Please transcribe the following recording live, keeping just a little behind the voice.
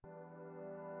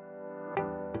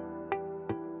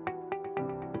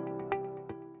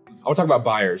I want to talk about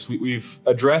buyers. We've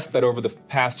addressed that over the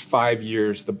past 5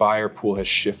 years, the buyer pool has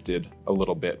shifted a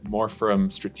little bit, more from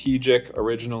strategic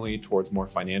originally towards more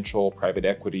financial, private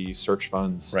equity, search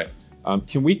funds. Right.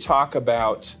 Can we talk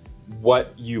about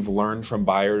what you've learned from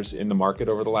buyers in the market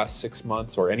over the last 6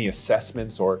 months, or any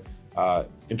assessments or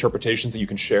interpretations that you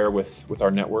can share with our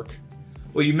network?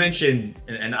 Well, you mentioned,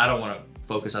 and I don't want to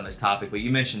focus on this topic, but you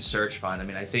mentioned search fund. I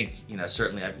mean, I think,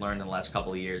 certainly I've learned in the last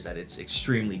couple of years that it's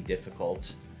extremely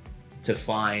difficult to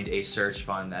find a search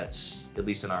fund that's, at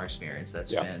least in our experience,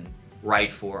 that's been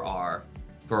right for our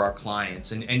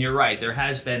clients. And you're right, there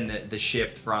has been the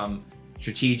shift from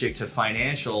strategic to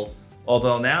financial.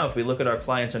 Although now, if we look at our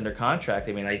clients under contract,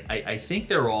 I mean, I think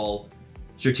they're all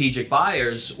strategic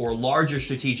buyers or larger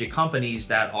strategic companies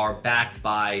that are backed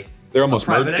by they're almost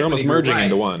merging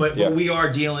into one. But we are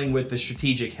dealing with the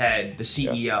strategic head, the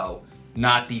CEO,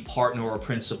 not the partner or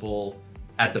principal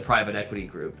at the private equity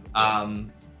group.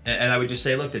 And I would just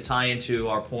say, look, to tie into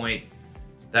our point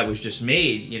that was just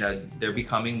made, they're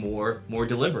becoming more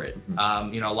deliberate, a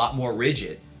lot more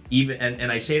rigid. Even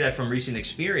and I say that from recent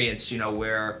experience,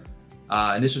 where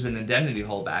and this was an indemnity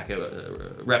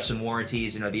holdback, reps and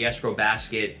warranties, the escrow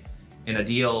basket in a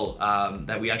deal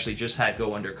that we actually just had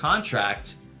go under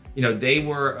contract. They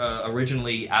were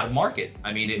originally out of market.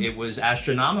 I mean, it was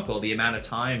astronomical, the amount of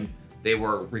time they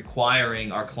were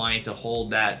requiring our client to hold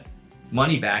that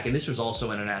money back. And this was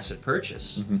also in an asset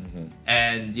purchase.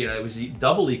 And, it was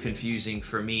doubly confusing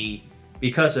for me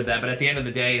because of that. But at the end of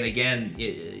the day, and again,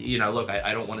 look,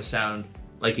 I don't want to sound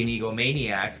like an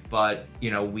egomaniac, but,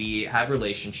 we have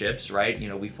relationships, right?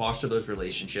 We foster those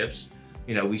relationships.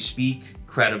 We speak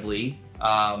credibly.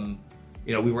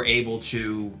 We were able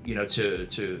to,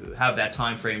 to have that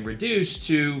time frame reduced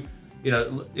to,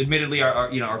 admittedly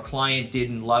our client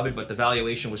didn't love it, but the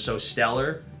valuation was so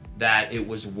stellar that it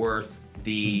was worth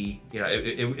the,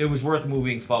 it was worth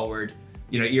moving forward,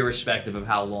 irrespective of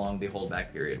how long the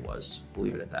holdback period was. We'll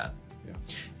leave it at that.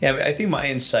 Yeah, I think my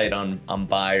insight on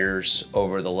buyers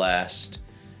over the last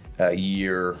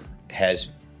year has,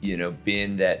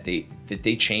 been that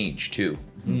they change too.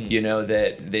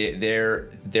 That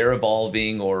they're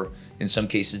evolving, or in some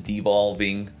cases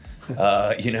devolving,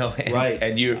 right.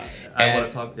 And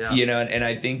and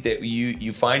I think that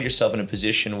you find yourself in a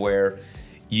position where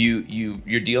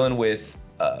you're dealing with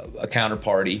a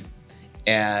counterparty,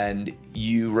 and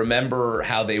you remember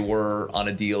how they were on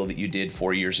a deal that you did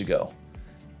 4 years ago,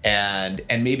 and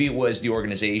maybe it was the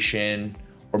organization,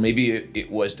 or maybe it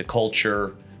was the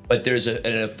culture, but there's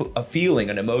a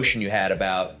feeling, an emotion you had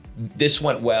about this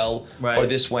went well, or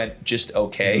this went just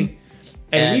okay.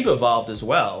 And we've evolved as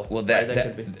well. Well,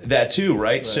 that too,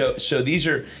 right? So these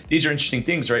are interesting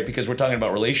things, right? Because we're talking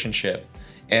about relationship.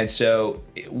 And so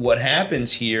what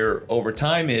happens here over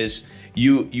time is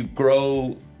you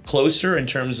grow closer in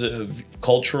terms of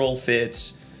cultural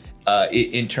fits,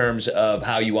 in terms of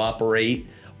how you operate,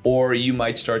 or you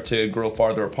might start to grow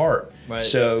farther apart. Right.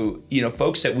 So,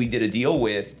 folks that we did a deal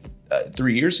with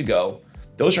 3 years ago,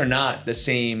 those are not the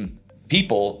same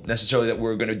people necessarily that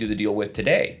we're going to do the deal with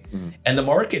today. And the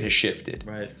market has shifted.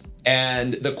 Right.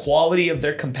 And the quality of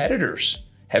their competitors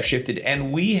have shifted.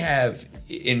 And we have,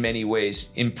 in many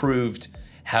ways, improved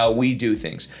how we do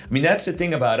things. I mean, that's the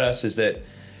thing about us, is that,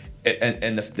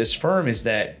 this firm, is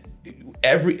that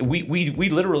we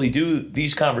literally do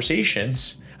these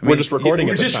conversations. We're just recording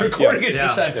it this time. We're just recording it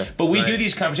this time. But we do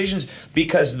these conversations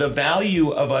because the value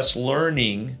of us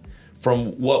learning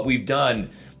from what we've done,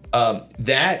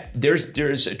 that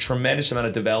there's a tremendous amount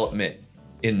of development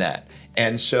in that.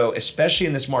 And so, especially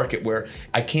in this market where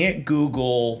I can't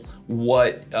Google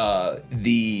what what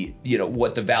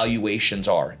the valuations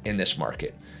are in this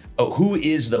market. Who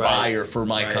is the buyer for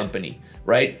my company,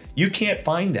 right? You can't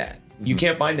find that. You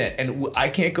can't find that. And I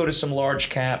can't go to some large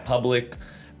cap public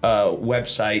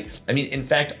website. I mean, in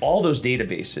fact, all those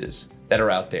databases that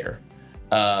are out there,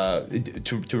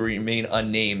 to remain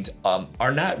unnamed,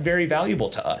 are not very valuable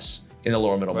to us in the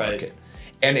lower middle market.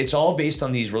 And it's all based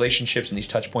on these relationships and these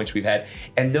touch points we've had,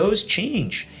 and those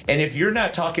change. And if you're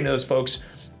not talking to those folks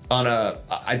on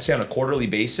I'd say on a quarterly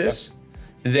basis,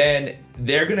 then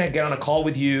they're gonna get on a call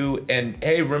with you and,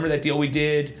 hey, remember that deal we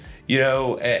did?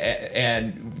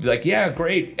 And be like, yeah,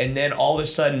 great. And then all of a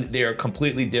sudden they're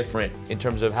completely different in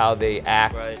terms of how they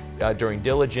act during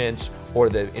diligence, or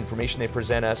the information they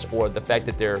present us, or the fact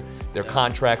that their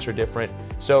contracts are different.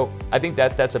 So I think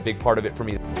that's a big part of it for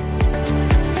me.